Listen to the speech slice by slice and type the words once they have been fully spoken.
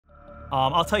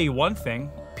I'll tell you one thing.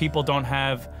 People don't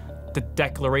have the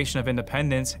Declaration of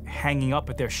Independence hanging up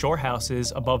at their shore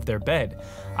houses above their bed.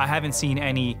 I haven't seen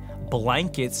any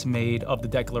blankets made of the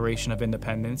Declaration of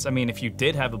Independence. I mean, if you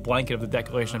did have a blanket of the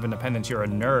Declaration of Independence, you're a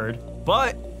nerd.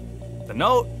 But the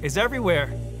note is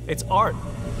everywhere. It's art.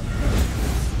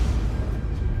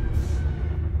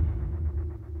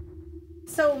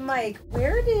 So, Mike,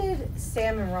 where did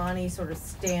Sam and Ronnie sort of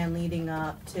stand leading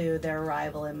up to their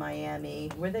arrival in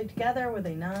Miami? Were they together? Were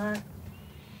they not?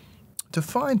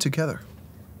 Define together.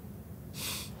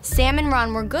 Sam and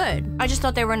Ron were good. I just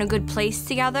thought they were in a good place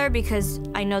together because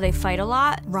I know they fight a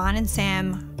lot. Ron and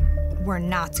Sam were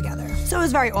not together. So it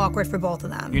was very awkward for both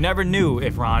of them. You never knew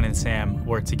if Ron and Sam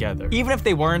were together. Even if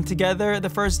they weren't together the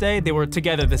first day, they were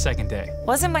together the second day.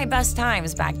 Wasn't my best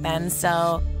times back then,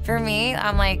 so for me,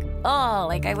 I'm like, oh,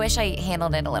 like I wish I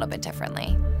handled it a little bit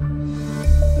differently.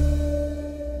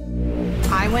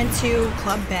 I went to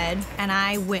Club Bed and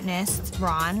I witnessed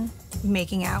Ron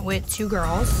making out with 2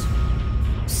 girls.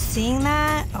 Seeing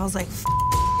that, I was like,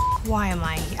 why am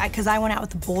I here? Because I went out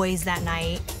with the boys that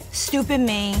night. Stupid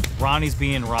me. Ronnie's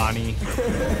being Ronnie,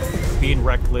 being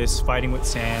reckless, fighting with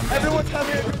Sam. Everyone's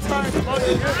having a good time. I'm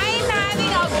having a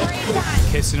great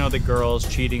time. Kissing other girls,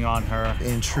 cheating on her.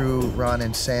 In true Ron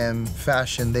and Sam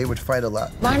fashion, they would fight a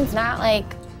lot. Ron's not like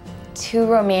too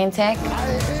romantic.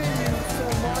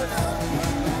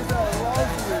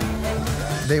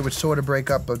 They would sort of break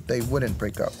up, but they wouldn't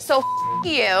break up. So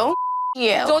you.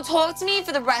 Don't talk to me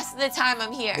for the rest of the time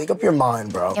I'm here. Make up your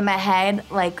mind, bro. In my head,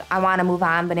 like, I want to move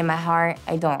on, but in my heart,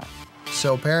 I don't.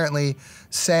 So apparently,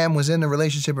 Sam was in the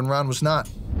relationship and Ron was not.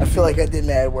 I feel like I did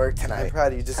mad work tonight. I'm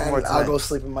proud of you. Just and more I'll go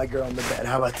sleep with my girl in the bed.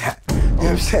 How about that? You know what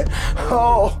I'm saying?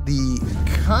 Oh. The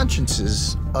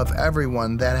consciences of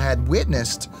everyone that had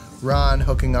witnessed Ron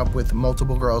hooking up with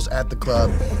multiple girls at the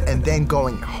club and then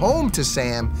going home to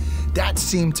Sam, that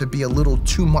seemed to be a little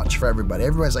too much for everybody.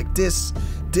 Everybody's like, this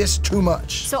too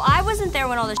much. So I wasn't there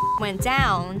when all this went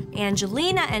down.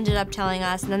 Angelina ended up telling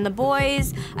us, and then the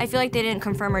boys, I feel like they didn't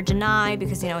confirm or deny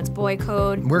because, you know, it's boy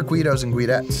code. We're Guidos and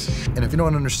Guidettes. And if you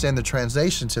don't understand the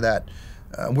translation to that,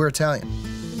 we're Italian.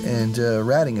 And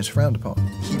ratting is frowned upon.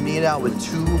 He made out with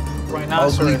 2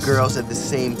 ugly girls at the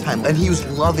same time, and he was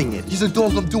loving it. He's like,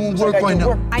 dog, I'm doing work right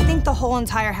now. I think the whole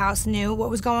entire house knew what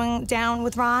was going down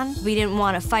with Ron. We didn't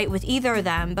want to fight with either of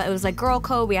them, but it was like girl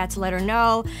code. We had to let her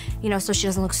know, you know, so she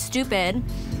doesn't look stupid.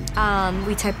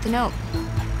 We typed the note.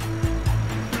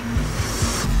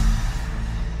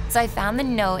 So I found the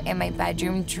note in my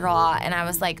bedroom drawer, and I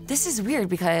was like, this is weird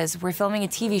because we're filming a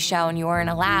TV show and you weren't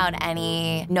allowed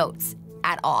any notes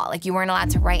at all. Like, you weren't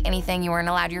allowed to write anything, you weren't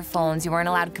allowed your phones, you weren't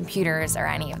allowed computers or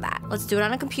any of that. Let's do it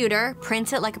on a computer,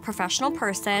 print it like a professional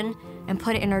person, and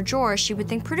put it in our drawer. She would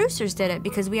think producers did it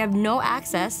because we have no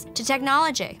access to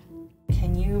technology.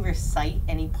 Can you recite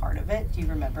any part of it? Do you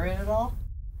remember it at all?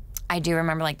 I do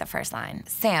remember, like, the first line.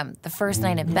 Sam, the first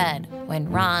night in bed, when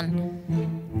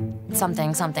Ron,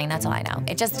 something, that's all I know.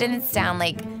 It just didn't sound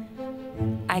like,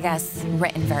 I guess,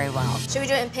 written very well. Should we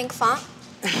do it in pink font?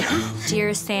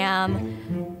 Dear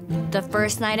Sam, the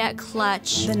first night at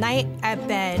Clutch. The night at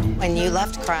bed. When you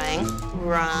left crying,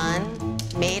 Ron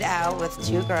made out with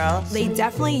 2 girls. They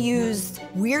definitely used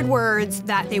weird words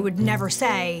that they would never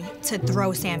say to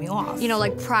throw Sammy off. You know,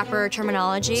 like proper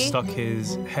terminology. Stuck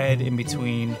his head in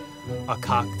between a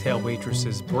cocktail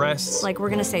waitress's breasts. Like, we're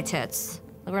gonna say tits.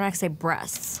 Like, we're not gonna say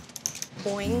breasts.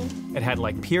 Boing. It had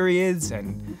like periods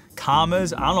and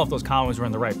commas. I don't know if those commas were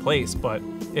in the right place, but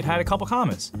it had a couple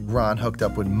commas. Ron hooked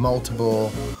up with multiple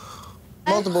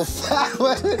fat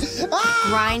women.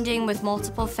 Grinding with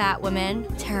multiple fat women.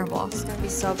 Terrible. It's gonna be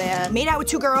so bad. Made out with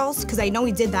 2 girls, because I know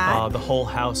he did that. The whole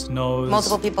house knows.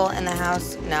 Multiple people in the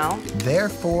house know.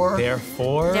 Therefore,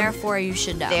 you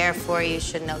should know. Therefore, you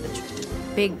should know the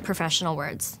truth. Big professional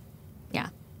words. Yeah.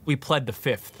 We pled the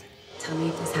 5th. Tell me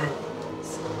if this happened.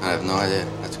 I have no idea.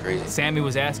 That's crazy. Sammy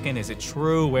was asking, is it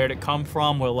true? Where'd it come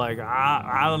from? We're like,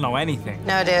 I don't know anything.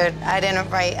 No, dude, I didn't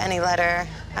write any letter.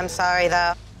 I'm sorry,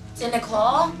 though. Did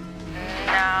Nicole?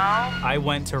 No. I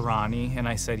went to Ronnie and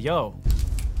I said, yo.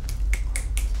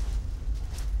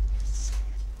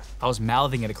 I was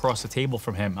mouthing it across the table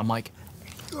from him. I'm like,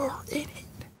 you're in it.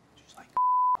 She's like,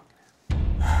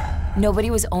 Nobody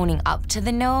was owning up to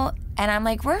the note, and I'm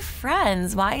like, we're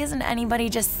friends. Why isn't anybody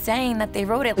just saying that they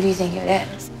wrote it? What do you think it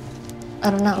is? I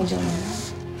don't know. You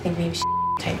think maybe she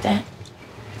typed it?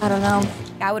 I don't know.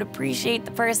 I would appreciate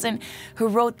the person who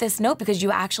wrote this note because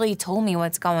you actually told me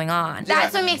what's going on.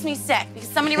 That's what makes me sick, because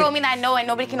somebody wrote me that note and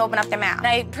nobody can open up their mouth. And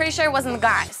I'm pretty sure it wasn't the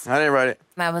guys. I didn't write it.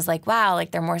 I was like, wow,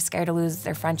 like they're more scared to lose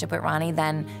their friendship with Ronnie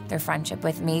than their friendship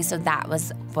with me. So that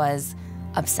was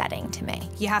upsetting to me.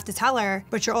 You have to tell her,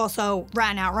 but you're also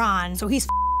ratting out Ron, so he's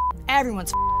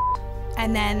everyone's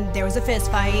and then there was a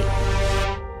fist fight.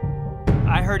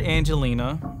 I heard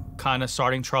Angelina kind of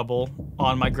starting trouble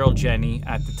on my girl Jenny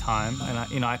at the time,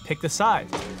 and I picked a side.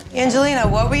 Angelina,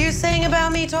 what were you saying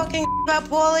about me talking about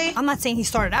Pauly? I'm not saying he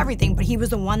started everything, but he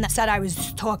was the one that said I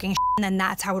was talking and then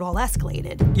that's how it all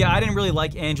escalated. Yeah, I didn't really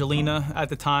like Angelina at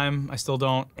the time. I still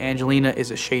don't. Angelina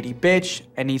is a shady bitch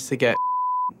and needs to get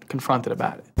confronted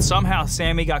about it. Somehow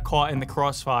Sammy got caught in the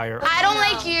crossfire. I don't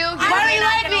like you. Why don't you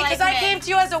like me? Because I came to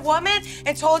you as a woman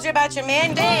and told you about your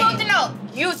man. Who wrote the note?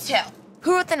 Used to.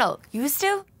 Who wrote the note? Used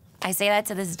to? I say that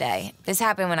to this day. This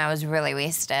happened when I was really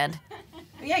wasted.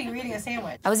 Yeah, you were eating a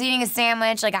sandwich. I was eating a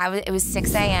sandwich, like it was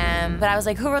 6 a.m. But I was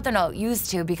like, who wrote the note? Used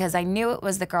to, because I knew it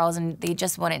was the girls and they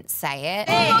just wouldn't say it.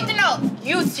 Who wrote the note?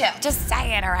 Used to. Just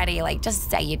say it already, like just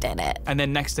say you did it. And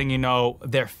then next thing you know,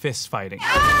 they're fist fighting.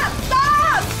 Stop!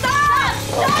 Stop!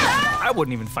 Stop! I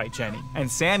wouldn't even fight Jenny.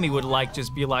 And Sammy would like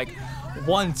just be like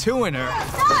 1-2 in her.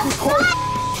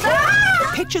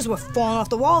 Stop! Pictures were falling off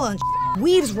the wall and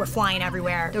weaves were flying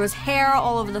everywhere. There was hair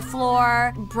all over the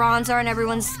floor, bronzer on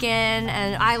everyone's skin,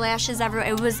 and eyelashes everywhere.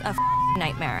 It was a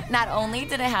nightmare. Not only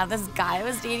did I have this guy I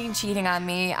was dating cheating on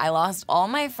me, I lost all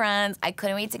my friends. I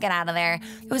couldn't wait to get out of there.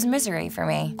 It was misery for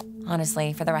me,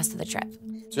 honestly, for the rest of the trip.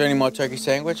 Is there any more turkey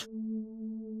sandwich?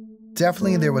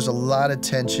 Definitely there was a lot of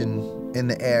tension in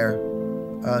the air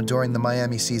during the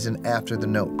Miami season after the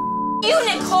note. You,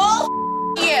 Nicole,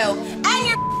 you, and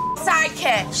your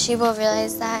sidekick. She will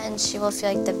realize that and she will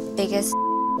feel like the biggest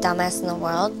dumbass in the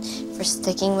world for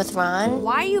sticking with Ron.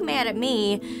 Why are you mad at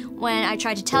me when I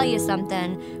tried to tell you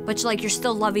something, but you're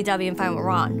still lovey-dovey and fine with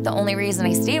Ron? The only reason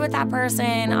I stayed with that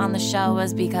person on the show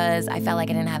was because I felt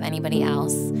like I didn't have anybody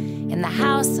else in the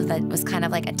house, so that was kind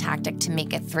of like a tactic to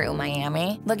make it through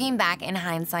Miami. Looking back in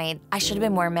hindsight, I should have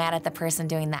been more mad at the person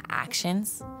doing the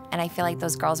actions. And I feel like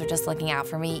those girls were just looking out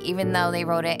for me, even though they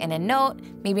wrote it in a note,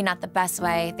 maybe not the best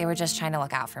way, they were just trying to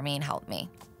look out for me and help me.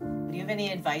 Do you have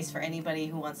any advice for anybody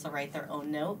who wants to write their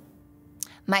own note?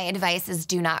 My advice is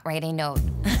do not write a note.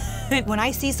 When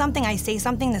I see something, I say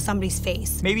something to somebody's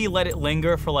face. Maybe let it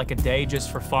linger for like a day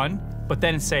just for fun, but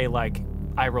then say like,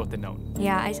 I wrote the note.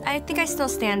 Yeah, I think I still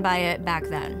stand by it back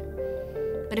then.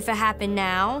 But if it happened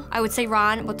now, I would say,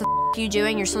 Ron, what the f are you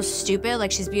doing? You're so stupid,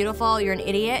 like she's beautiful, you're an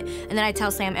idiot. And then I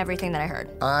tell Sam everything that I heard.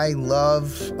 I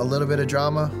love a little bit of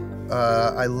drama.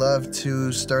 I love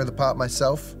to stir the pot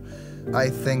myself. I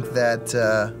think that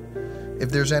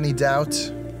if there's any doubt,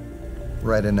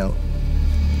 write a note.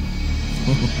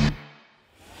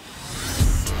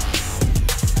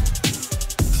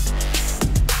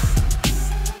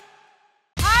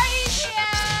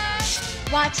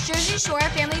 Watch Jersey Shore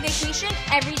Family Vacation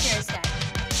every Thursday.